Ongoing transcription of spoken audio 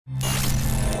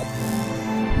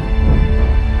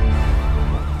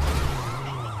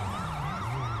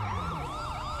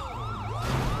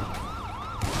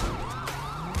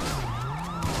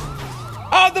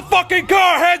fucking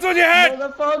car! Hands on your head!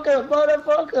 Motherfucker,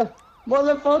 motherfucker,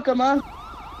 motherfucker, man.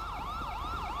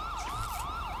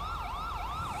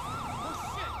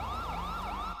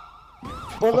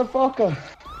 Motherfucker.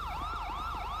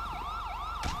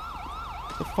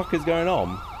 What the fuck is going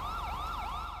on?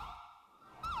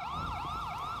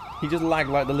 He just lagged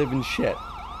like the living shit.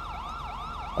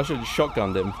 I should have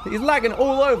shotgunned him. He's lagging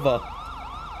all over.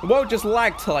 The world just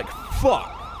lagged to like fuck.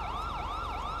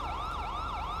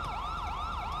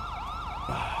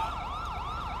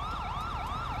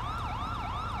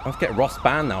 I have to get Ross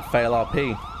banned now. Fail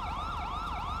RP.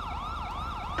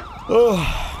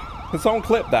 Ugh. Can someone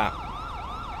clip that?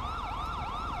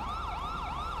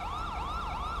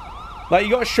 Like,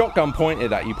 you got a shotgun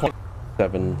pointed at you.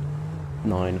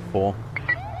 794.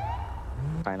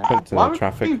 Pineapple. Why are we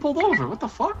being pulled over? What the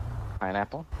fuck?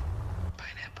 Pineapple.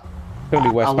 It's gonna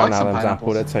be westbound Adams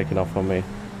Apple. They're taking off on me. It's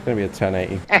gonna be a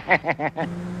 1080.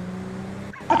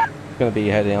 It's gonna be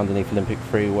heading underneath Olympic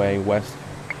Freeway west.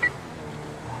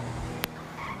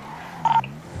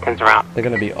 They're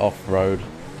gonna be off-road.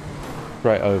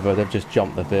 Right over. They've just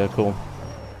jumped the vehicle.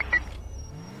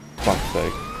 Fuck's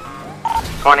sake.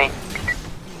 20.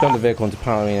 Turn the vehicle into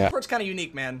Palomino. Squirt's kind of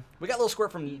unique, man. We got a little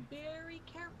Squirt from... Be very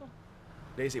careful.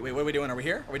 Daisy, wait, what are we doing? Are we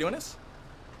here? Are we doing this?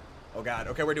 Oh god,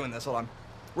 okay, we're doing this. Hold on.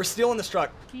 We're stealing this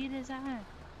truck. Speed is on.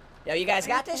 Yo, you guys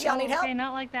got this? Y'all need help? Okay,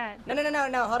 not like that. No,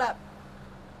 hold up.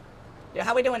 Yo,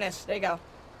 how we doing this? There you go.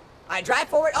 Alright, drive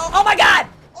forward. Oh my god!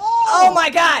 Oh my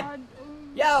god!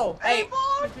 Yo, hey.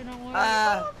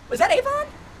 Was that Avon?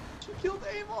 You killed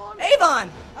Avon. Avon!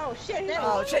 Oh shit.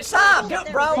 Oh shit,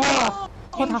 Saab, bro.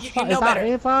 What the fuck know is that, better.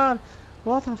 Avon?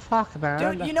 What the fuck,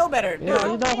 man? Dude, you know better. Dude. Yeah,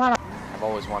 you know what? I've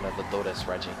always wanted a Lotus,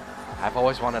 Reggie. I've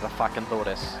always wanted a fucking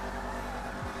Lotus.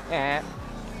 Yeah.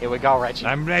 Here we go, Reggie.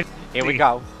 I'm ready. Here we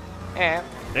go. Yeah.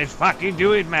 Let's fucking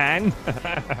do it, man.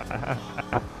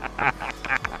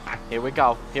 Here we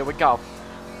go. Here we go.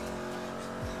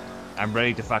 I'm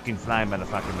ready to fucking fly,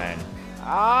 motherfucker, man.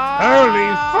 Oh!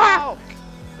 Holy fuck!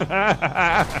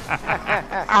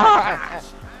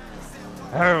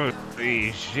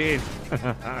 Holy shit!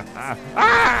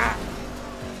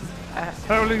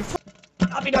 Holy fuck!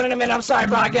 I'll be done in a minute. I'm sorry,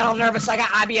 bro. I get all nervous. I got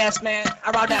IBS, man.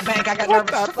 I robbed that bank. I got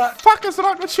nervous. What the fuck is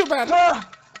wrong with you, man? I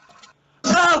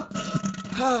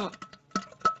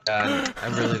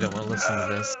really don't want to listen to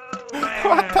this.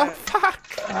 What the fuck?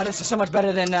 This is so much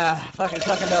better than fucking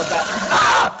trucking those back.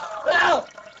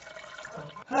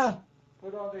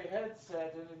 Put on the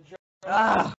headset and enjoy.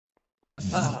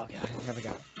 Oh god, here we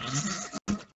go.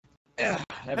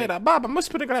 Hey, Bob, I'm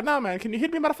whispering right now, man. Can you hear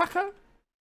me, motherfucker?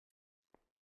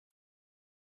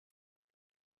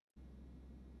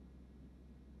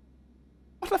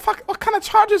 What the fuck? What kind of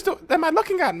charges am I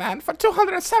looking at, man? For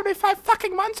 275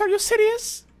 fucking months? Are you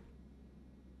serious?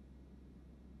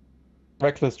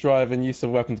 Reckless driving, use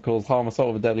of weapons cause harm,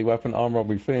 assault with a deadly weapon, armed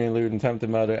robbery, fleeing and lewd, attempted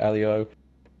murder, LEO,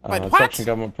 obstruction of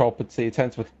government property,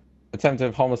 attempted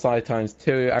homicide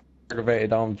 ×2,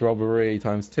 aggravated armed robbery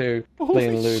 ×2, fleeing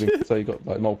and looting. So you got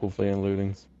like multiple fleeing and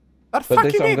lootings. What But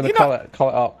this I'm gonna call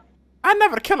it up. I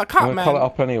never kill a cop, I'm gonna call it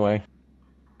up anyway.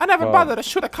 I never bothered to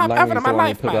shoot a cop ever in my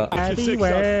life, man.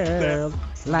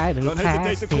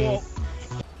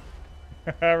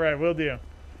 Alright, will do.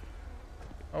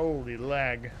 Holy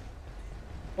lag.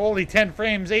 Holy 10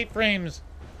 frames, 8 frames.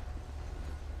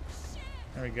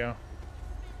 There we go.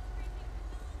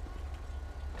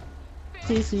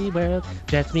 CC world,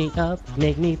 dress me up,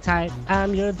 make me tight,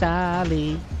 I'm your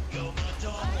dolly.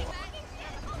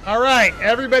 Alright,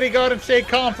 everybody go and stay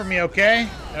calm for me, okay?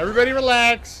 Everybody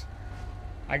relax.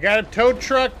 I got a tow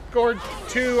truck or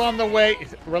two on the way.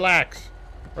 Relax.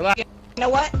 Relax. You know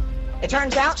what? It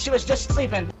turns out she was just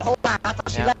sleeping the whole time. I thought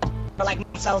she left for like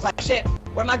months. I was like, shit,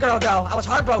 where'd my girl go? I was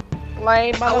heartbroken.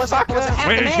 Lame motherfucker.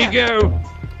 Where did she go?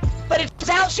 But it turns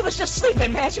out she was just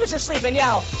sleeping, man. She was just sleeping,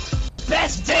 yo.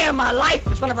 Best day of my life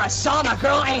was whenever I saw my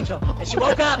girl Angel. And she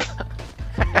woke up.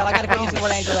 Yo, I gotta go use the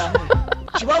word Angel though.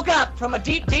 She woke up from a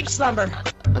deep, deep slumber.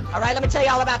 Alright, let me tell you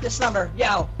all about this slumber.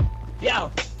 Yo.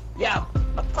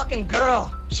 A fucking girl.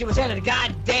 She was in a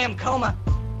goddamn coma.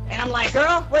 And I'm like,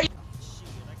 girl, where you?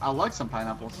 I like some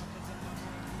pineapples.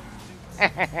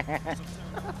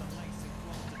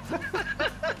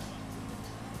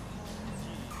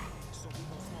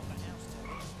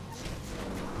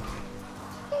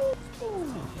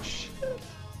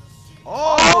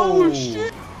 Oh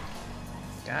shit!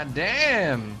 God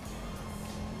damn!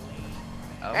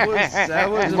 That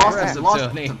was impressive,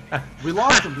 Tony. We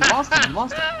lost him.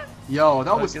 Yo,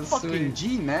 that was fucking sweet.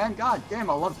 G, man. God damn,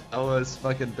 I loved it. That was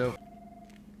fucking dope.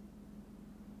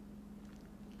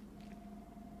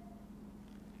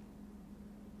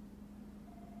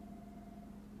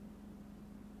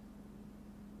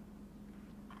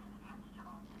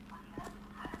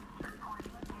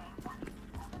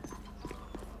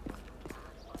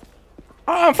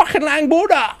 Oh, I'm fucking Lang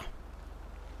Buddha!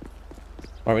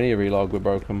 Alright, we need a relog, we're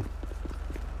broken.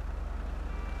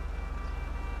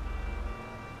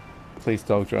 Please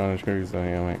dog drive screws there,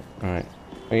 yeah, mate. Alright.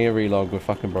 We need a relog, we're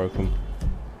fucking broken.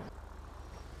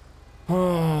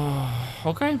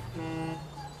 Okay.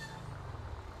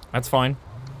 That's fine.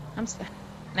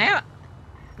 Now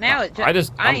it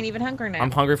just. I ain't even hungry now.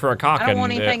 I'm hungry for a cock. I don't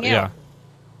want anything else.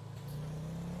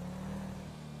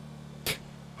 Yeah.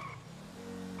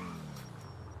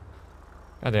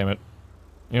 God damn it.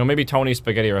 You know, maybe Tony's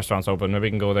Spaghetti Restaurant's open. Maybe we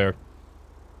can go there.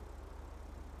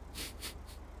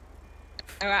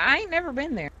 I ain't never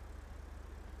been there.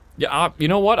 Yeah, you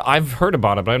know what? I've heard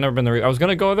about it, but I've never been there. I was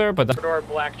gonna go there, but... Four-door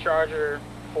black Charger,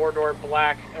 four-door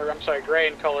black, or I'm sorry, gray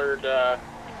and colored,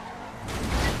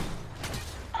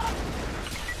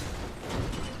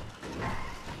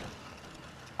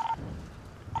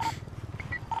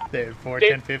 David 4,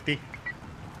 1050.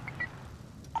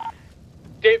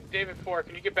 David 4,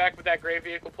 can you get back with that gray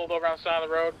vehicle pulled over on the side of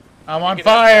the road? I'm on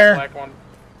fire! Black one.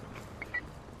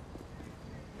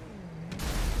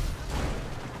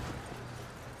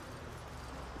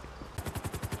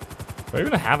 Do I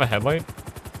even have a headlight?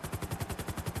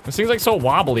 This thing's like so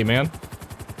wobbly, man.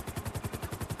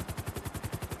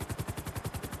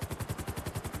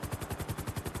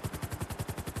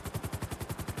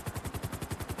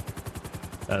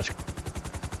 That's...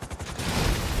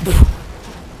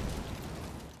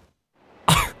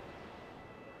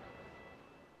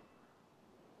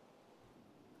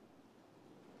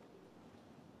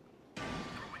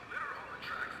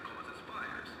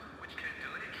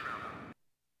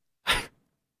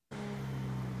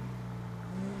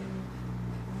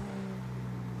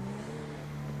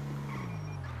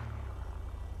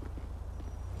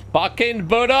 Fucking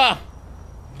Buddha!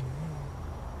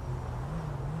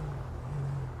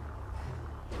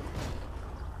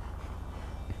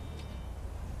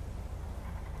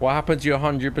 What happened to your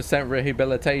 100%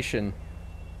 rehabilitation?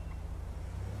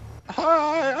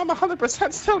 I'm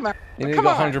 100% still, man. You need to Come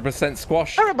go on. 100%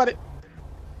 squash. Everybody.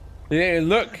 You need to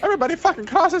look. Everybody fucking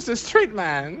crosses the street,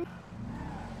 man.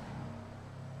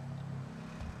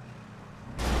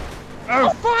 Oh,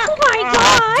 fuck! Oh my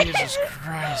god! Jesus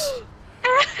Christ.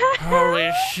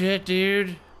 Holy shit,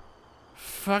 dude.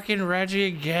 Fucking Reggie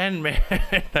again, man.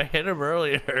 I hit him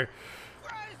earlier.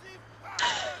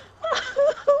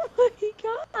 Oh my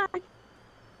god!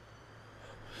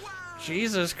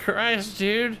 Jesus Christ,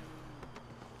 dude.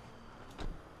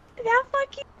 That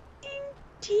fucking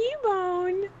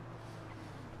T-bone.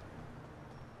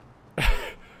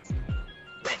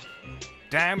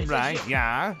 Damn right,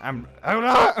 yeah. I'm. Oh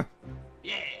no!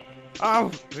 Yeah.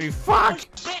 Oh, holy fuck!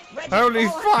 Holy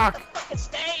fuck!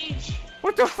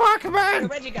 What the fuck, man?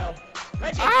 Reggie, go.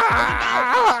 Reggie,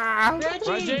 Ah!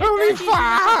 Reggie, Holy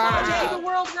fuck! Reggie, the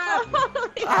world rap.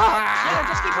 Yeah,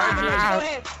 just keep running, Reggie. Go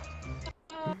ahead.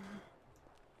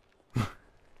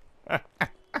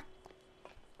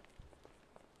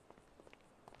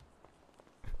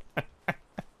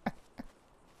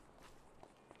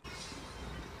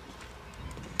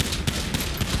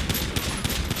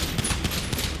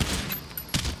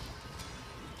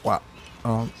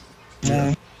 Wow.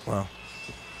 Yeah. Wow.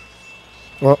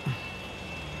 Well.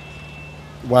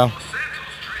 Wow.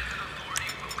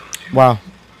 Wow.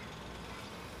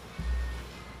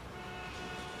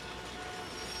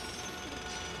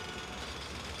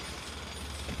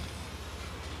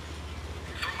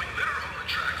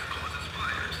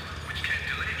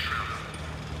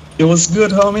 It was good,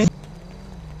 homie.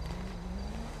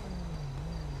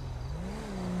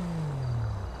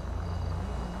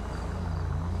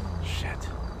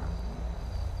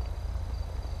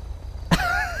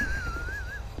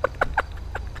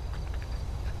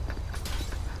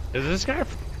 Is this guy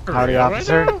Howdy,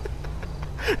 officer.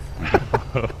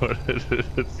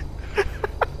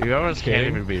 You almost can't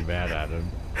even be mad at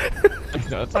him.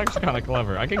 No, it's actually kind of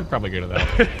clever. I can probably get it out.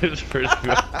 His first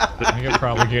I can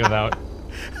probably get it out.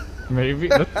 Maybe.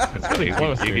 It's pretty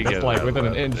close, You dude. can That's get like that within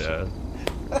an out, inch. yeah.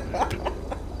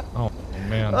 Oh,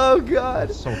 man. Oh, God.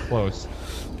 That's so close.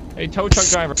 Hey, tow truck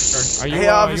driver. Are you, Hey, you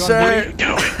officer. on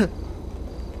duty?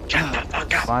 Shut the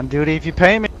fuck up. I'm on duty if you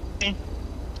pay me.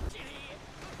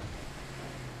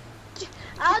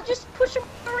 I'll just push him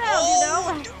around, you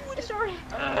know? It's alright.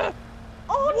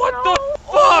 Oh, what no. the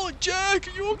fuck? Oh, Jack,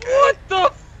 are you okay? What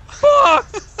the fuck?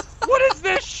 What is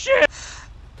this shit?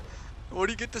 Where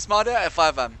do you get this mod at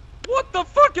 5M? What the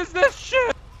fuck is this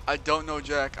shit? I don't know,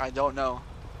 Jack. I don't know.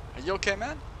 Are you okay,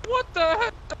 man? What the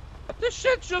heck? This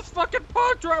shit's just fucking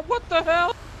parked right. What the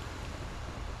hell?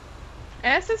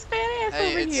 That's his fat ass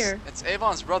over here. It's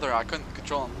Avon's brother. I couldn't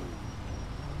control him.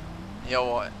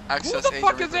 Yo, access Who the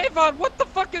fuck is Avon? What the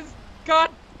fuck is... God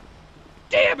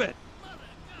damn it!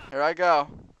 Here I go.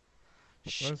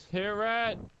 Let's hear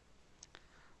it.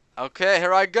 Okay,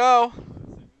 here I go.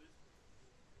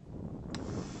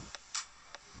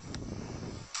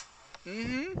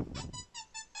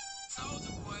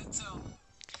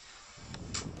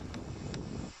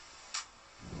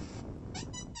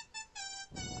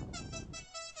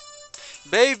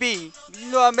 Baby, you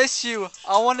know I miss you.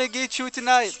 I want to get you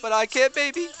tonight, but I can't,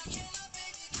 baby.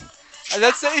 And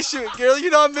that's the issue, girl. You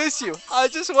know I miss you. I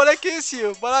just want to kiss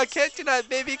you, but I can't tonight,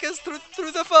 baby, because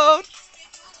through the phone.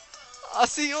 I'll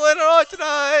see you later on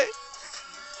tonight.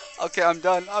 Okay, I'm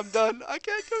done. I'm done. I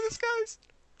can't do this,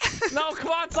 guys. No,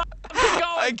 come on, stop. Keep going.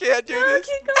 I can't do this.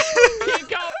 Keep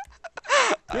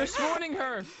going. You're swooning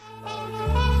her. Oh,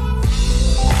 God.